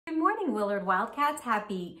morning, Willard Wildcats.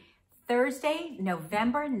 Happy Thursday,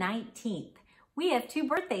 November 19th. We have two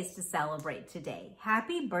birthdays to celebrate today.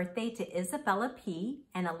 Happy birthday to Isabella P.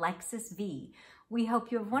 and Alexis V. We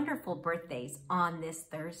hope you have wonderful birthdays on this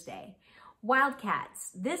Thursday.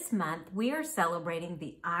 Wildcats, this month we are celebrating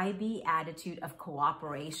the IB attitude of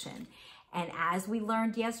cooperation. And as we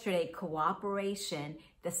learned yesterday, cooperation,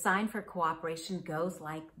 the sign for cooperation goes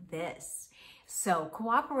like this. So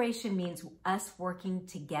cooperation means us working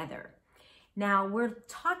together. Now we're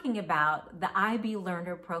talking about the IB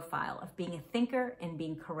learner profile of being a thinker and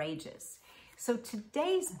being courageous. So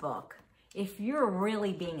today's book, if you're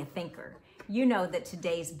really being a thinker, you know that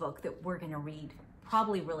today's book that we're going to read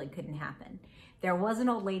probably really couldn't happen. There Was an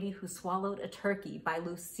Old Lady Who Swallowed a Turkey by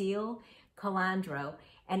Lucille Calandro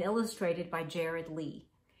and illustrated by Jared Lee.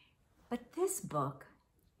 But this book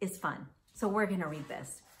is fun, so we're going to read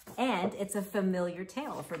this. And it's a familiar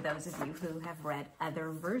tale for those of you who have read other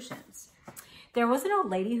versions. There was an old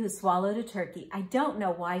lady who swallowed a turkey. I don't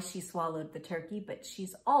know why she swallowed the turkey, but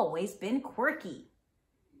she's always been quirky.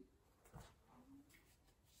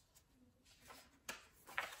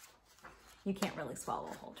 You can't really swallow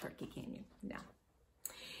a whole turkey, can you? No.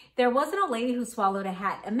 There was an old lady who swallowed a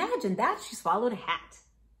hat. Imagine that, she swallowed a hat.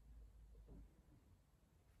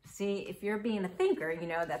 See, if you're being a thinker, you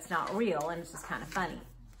know that's not real and it's just kind of funny.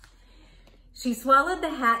 She swallowed the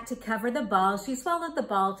hat to cover the ball. She swallowed the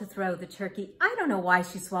ball to throw the turkey. I don't know why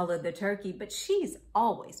she swallowed the turkey, but she's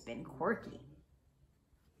always been quirky.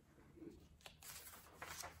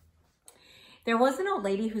 There was an old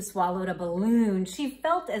lady who swallowed a balloon. She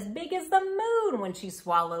felt as big as the moon when she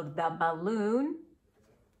swallowed the balloon.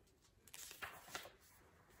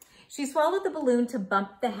 She swallowed the balloon to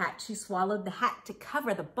bump the hat. She swallowed the hat to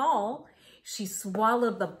cover the ball. She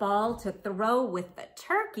swallowed the ball to throw with the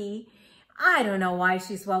turkey. I don't know why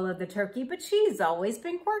she swallowed the turkey, but she's always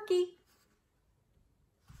been quirky.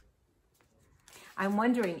 I'm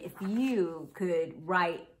wondering if you could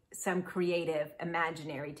write some creative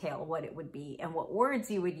imaginary tale, what it would be and what words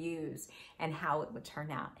you would use and how it would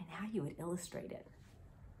turn out and how you would illustrate it.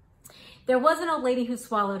 There was an old lady who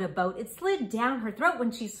swallowed a boat. It slid down her throat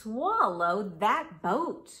when she swallowed that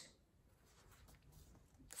boat.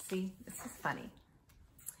 See, this is funny.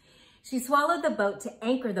 She swallowed the boat to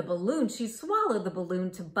anchor the balloon. She swallowed the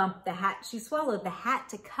balloon to bump the hat. She swallowed the hat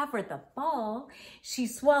to cover the ball. She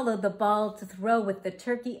swallowed the ball to throw with the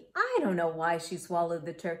turkey. I don't know why she swallowed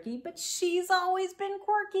the turkey, but she's always been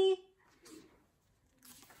quirky.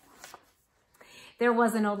 There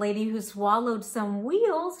was an old lady who swallowed some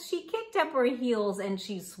wheels. She kicked up her heels and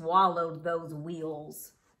she swallowed those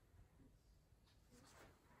wheels.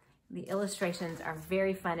 The illustrations are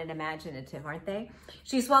very fun and imaginative, aren't they?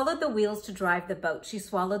 She swallowed the wheels to drive the boat. She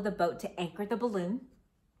swallowed the boat to anchor the balloon.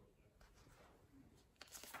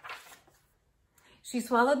 She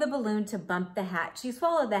swallowed the balloon to bump the hat. She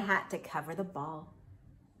swallowed the hat to cover the ball.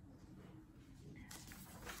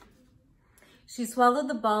 She swallowed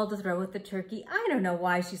the ball to throw with the turkey. I don't know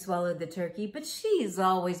why she swallowed the turkey, but she's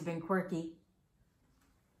always been quirky.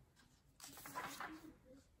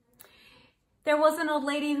 There was an old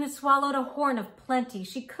lady who swallowed a horn of plenty.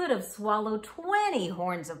 She could have swallowed 20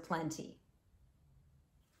 horns of plenty.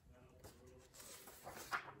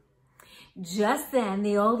 Just then,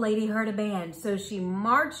 the old lady heard a band, so she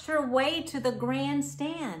marched her way to the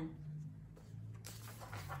grandstand.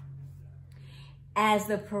 As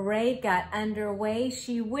the parade got underway,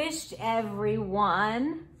 she wished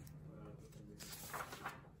everyone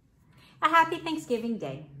a happy Thanksgiving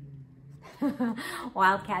Day.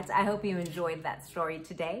 Wildcats, I hope you enjoyed that story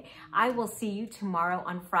today. I will see you tomorrow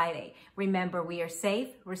on Friday. Remember, we are safe,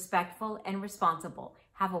 respectful, and responsible.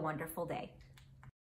 Have a wonderful day.